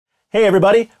Hey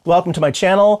everybody, welcome to my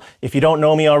channel. If you don't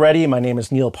know me already, my name is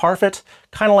Neil Parfit.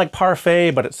 Kind of like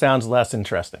parfait, but it sounds less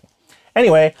interesting.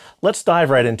 Anyway, let's dive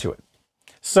right into it.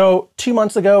 So 2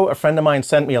 months ago, a friend of mine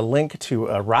sent me a link to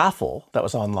a raffle that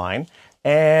was online,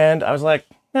 and I was like,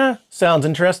 sounds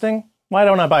interesting. Why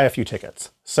don't I buy a few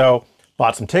tickets? So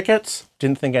bought some tickets,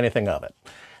 didn't think anything of it.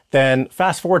 Then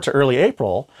fast forward to early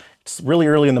April, it's really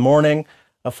early in the morning,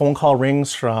 a phone call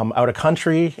rings from out of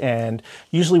country, and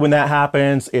usually when that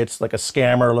happens, it's like a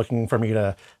scammer looking for me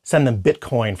to send them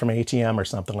Bitcoin from an ATM or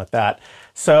something like that.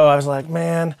 So I was like,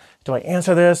 man, do I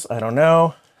answer this? I don't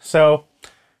know. So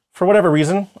for whatever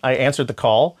reason, I answered the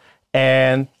call,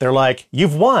 and they're like,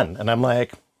 you've won. And I'm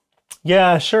like,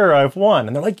 yeah, sure, I've won.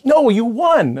 And they're like, no, you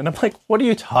won. And I'm like, what are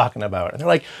you talking about? And they're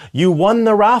like, you won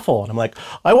the raffle. And I'm like,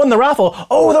 I won the raffle.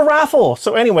 Oh, the raffle.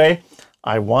 So anyway,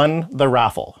 I won the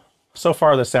raffle. So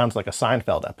far, this sounds like a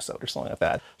Seinfeld episode or something like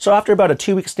that. So after about a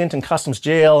 2-week stint in customs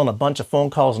jail and a bunch of phone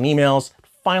calls and emails,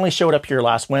 finally showed up here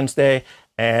last Wednesday,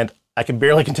 and I can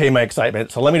barely contain my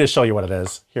excitement. So let me just show you what it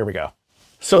is. Here we go.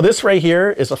 So this right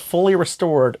here is a fully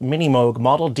restored Mini Moog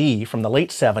Model D from the late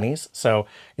 70s. So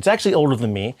it's actually older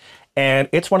than me. And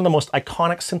it's one of the most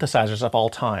iconic synthesizers of all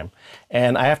time.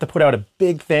 And I have to put out a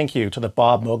big thank you to the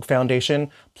Bob Moog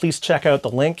Foundation. Please check out the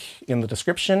link in the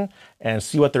description and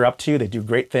see what they're up to. They do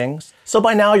great things. So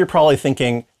by now you're probably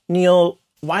thinking, Neil,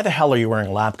 why the hell are you wearing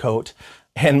a lab coat?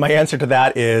 And my answer to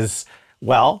that is,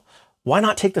 well, why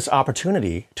not take this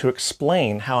opportunity to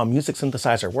explain how a music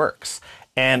synthesizer works?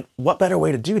 And what better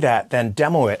way to do that than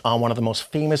demo it on one of the most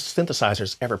famous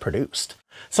synthesizers ever produced?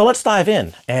 So let's dive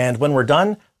in. And when we're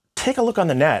done, take a look on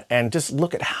the net and just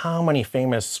look at how many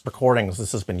famous recordings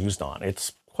this has been used on.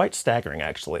 It's quite staggering,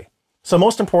 actually. So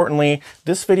most importantly,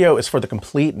 this video is for the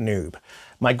complete noob.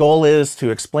 My goal is to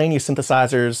explain you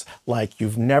synthesizers like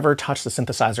you've never touched a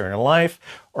synthesizer in your life,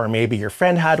 or maybe your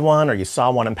friend had one, or you saw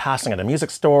one in passing at a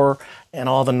music store, and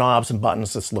all the knobs and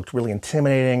buttons just looked really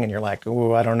intimidating, and you're like,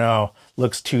 ooh, I don't know,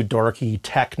 looks too dorky,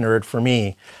 tech nerd for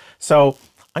me. So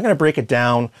I'm gonna break it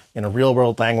down in a real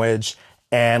world language,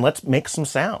 and let's make some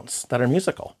sounds that are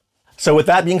musical. So with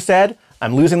that being said,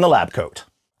 I'm losing the lab coat.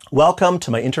 Welcome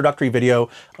to my introductory video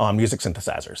on music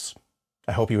synthesizers.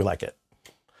 I hope you like it.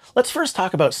 Let's first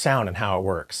talk about sound and how it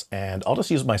works, and I'll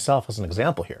just use myself as an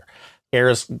example here. Air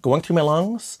is going through my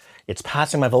lungs, it's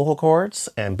passing my vocal cords,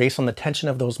 and based on the tension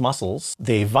of those muscles,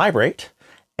 they vibrate,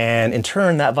 and in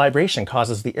turn, that vibration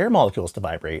causes the air molecules to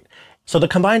vibrate. So the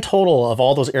combined total of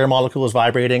all those air molecules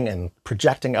vibrating and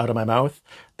projecting out of my mouth,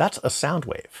 that's a sound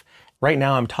wave. Right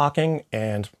now I'm talking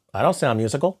and I don't sound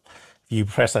musical. If you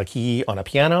press a key on a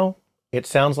piano, it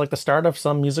sounds like the start of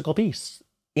some musical piece.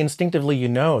 Instinctively, you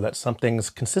know that something's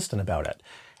consistent about it.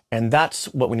 And that's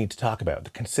what we need to talk about, the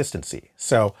consistency.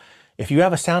 So if you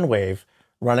have a sound wave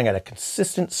running at a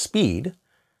consistent speed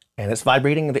and it's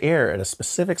vibrating the air at a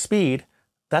specific speed,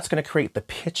 that's going to create the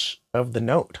pitch of the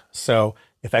note. So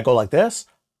if I go like this,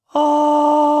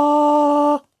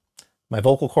 ah, my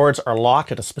vocal cords are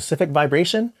locked at a specific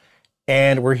vibration,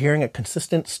 and we're hearing a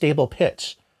consistent, stable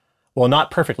pitch. Well,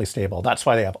 not perfectly stable. That's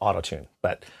why they have auto-tune,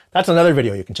 but that's another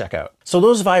video you can check out. So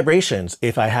those vibrations,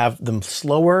 if I have them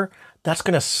slower, that's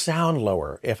going to sound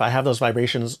lower. If I have those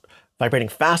vibrations vibrating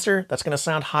faster, that's going to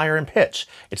sound higher in pitch.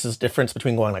 It's this difference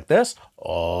between going like this,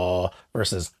 oh,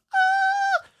 versus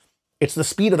ah. It's the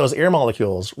speed of those air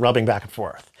molecules rubbing back and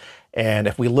forth. And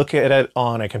if we look at it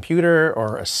on a computer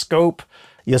or a scope,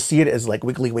 you'll see it as like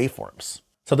wiggly waveforms.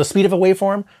 So the speed of a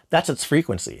waveform, that's its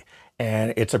frequency.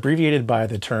 And it's abbreviated by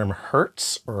the term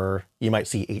hertz, or you might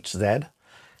see HZ.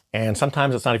 And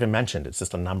sometimes it's not even mentioned, it's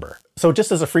just a number. So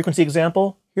just as a frequency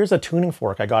example, here's a tuning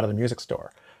fork I got at the music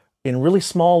store. In really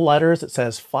small letters, it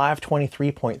says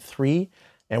 523.3.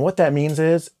 And what that means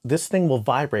is this thing will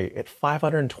vibrate at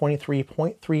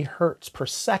 523.3 hertz per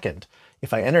second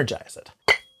if I energize it.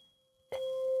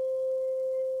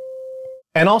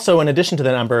 And also, in addition to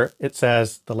the number, it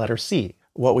says the letter C,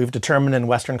 what we've determined in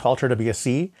Western culture to be a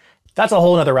C. That's a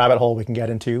whole nother rabbit hole we can get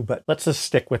into, but let's just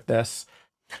stick with this.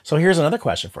 So here's another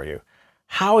question for you.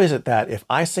 How is it that if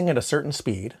I sing at a certain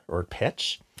speed or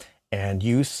pitch, and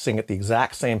you sing at the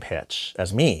exact same pitch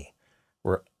as me,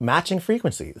 we're matching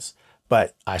frequencies,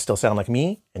 but I still sound like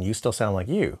me and you still sound like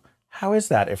you? How is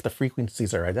that if the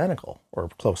frequencies are identical or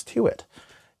close to it?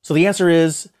 So the answer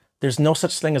is, there's no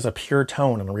such thing as a pure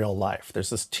tone in real life. There's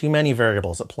just too many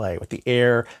variables at play with the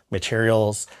air,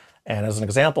 materials, and as an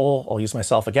example, I'll use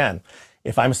myself again.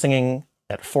 If I'm singing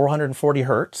at 440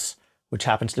 hertz, which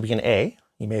happens to be an A,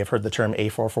 you may have heard the term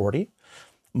A440,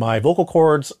 my vocal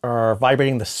cords are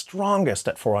vibrating the strongest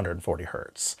at 440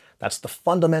 hertz. That's the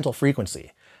fundamental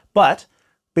frequency. But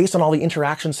based on all the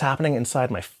interactions happening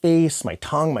inside my face, my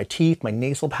tongue, my teeth, my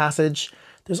nasal passage,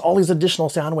 there's all these additional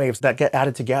sound waves that get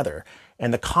added together.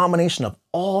 And the combination of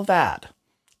all that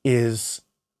is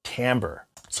timbre.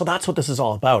 So that's what this is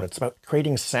all about. It's about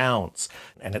creating sounds.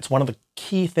 And it's one of the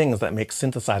key things that makes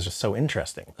synthesizers so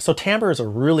interesting. So timbre is a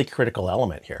really critical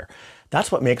element here.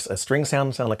 That's what makes a string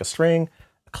sound like a string,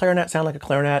 a clarinet sound like a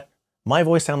clarinet, my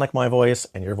voice sound like my voice,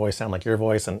 and your voice sound like your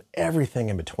voice, and everything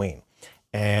in between.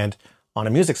 And on a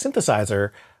music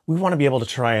synthesizer, we want to be able to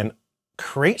try and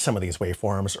create some of these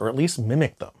waveforms, or at least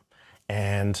mimic them.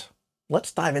 And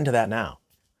let's dive into that now.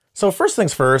 So first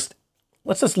things first,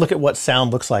 let's just look at what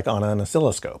sound looks like on an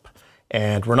oscilloscope.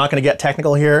 And we're not going to get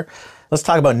technical here. Let's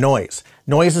talk about noise.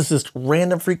 Noise is just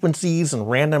random frequencies and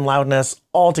random loudness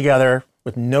all together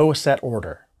with no set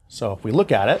order. So if we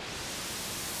look at it,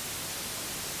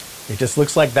 it just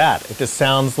looks like that. It just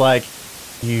sounds like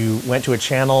you went to a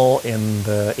channel in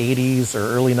the 80s or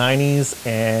early 90s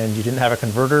and you didn't have a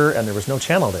converter and there was no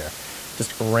channel there.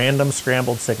 Just random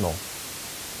scrambled signal.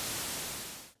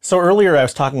 So earlier I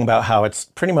was talking about how it's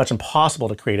pretty much impossible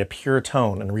to create a pure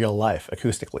tone in real life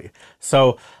acoustically.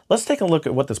 So let's take a look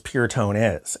at what this pure tone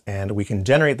is. And we can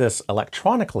generate this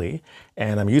electronically,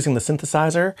 and I'm using the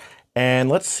synthesizer, and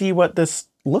let's see what this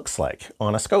looks like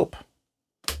on a scope.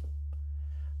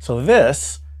 So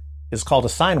this is called a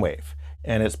sine wave,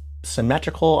 and it's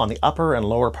symmetrical on the upper and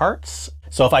lower parts.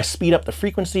 So if I speed up the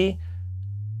frequency,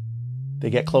 they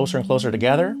get closer and closer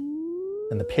together,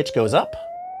 and the pitch goes up.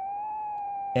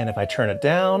 And if I turn it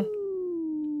down,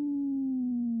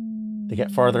 they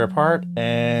get farther apart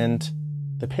and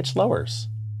the pitch lowers.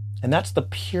 And that's the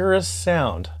purest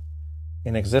sound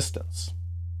in existence.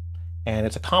 And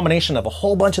it's a combination of a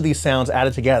whole bunch of these sounds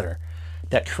added together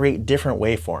that create different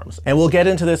waveforms. And we'll get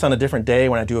into this on a different day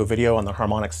when I do a video on the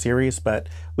harmonic series, but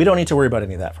we don't need to worry about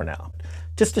any of that for now.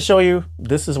 Just to show you,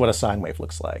 this is what a sine wave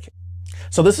looks like.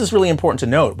 So this is really important to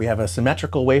note. We have a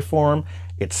symmetrical waveform.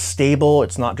 It's stable.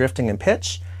 It's not drifting in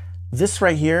pitch. This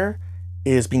right here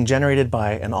is being generated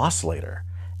by an oscillator.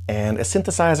 And a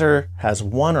synthesizer has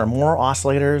one or more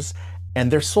oscillators,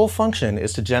 and their sole function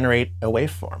is to generate a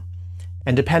waveform.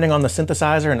 And depending on the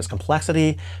synthesizer and its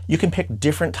complexity, you can pick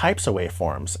different types of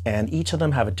waveforms, and each of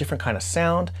them have a different kind of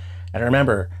sound. And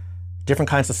remember, different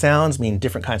kinds of sounds mean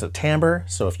different kinds of timbre.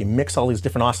 So if you mix all these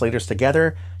different oscillators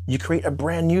together, you create a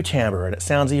brand new timbre, and it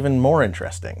sounds even more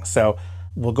interesting. So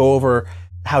we'll go over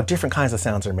how different kinds of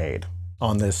sounds are made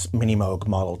on this Mini Moog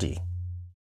Model D.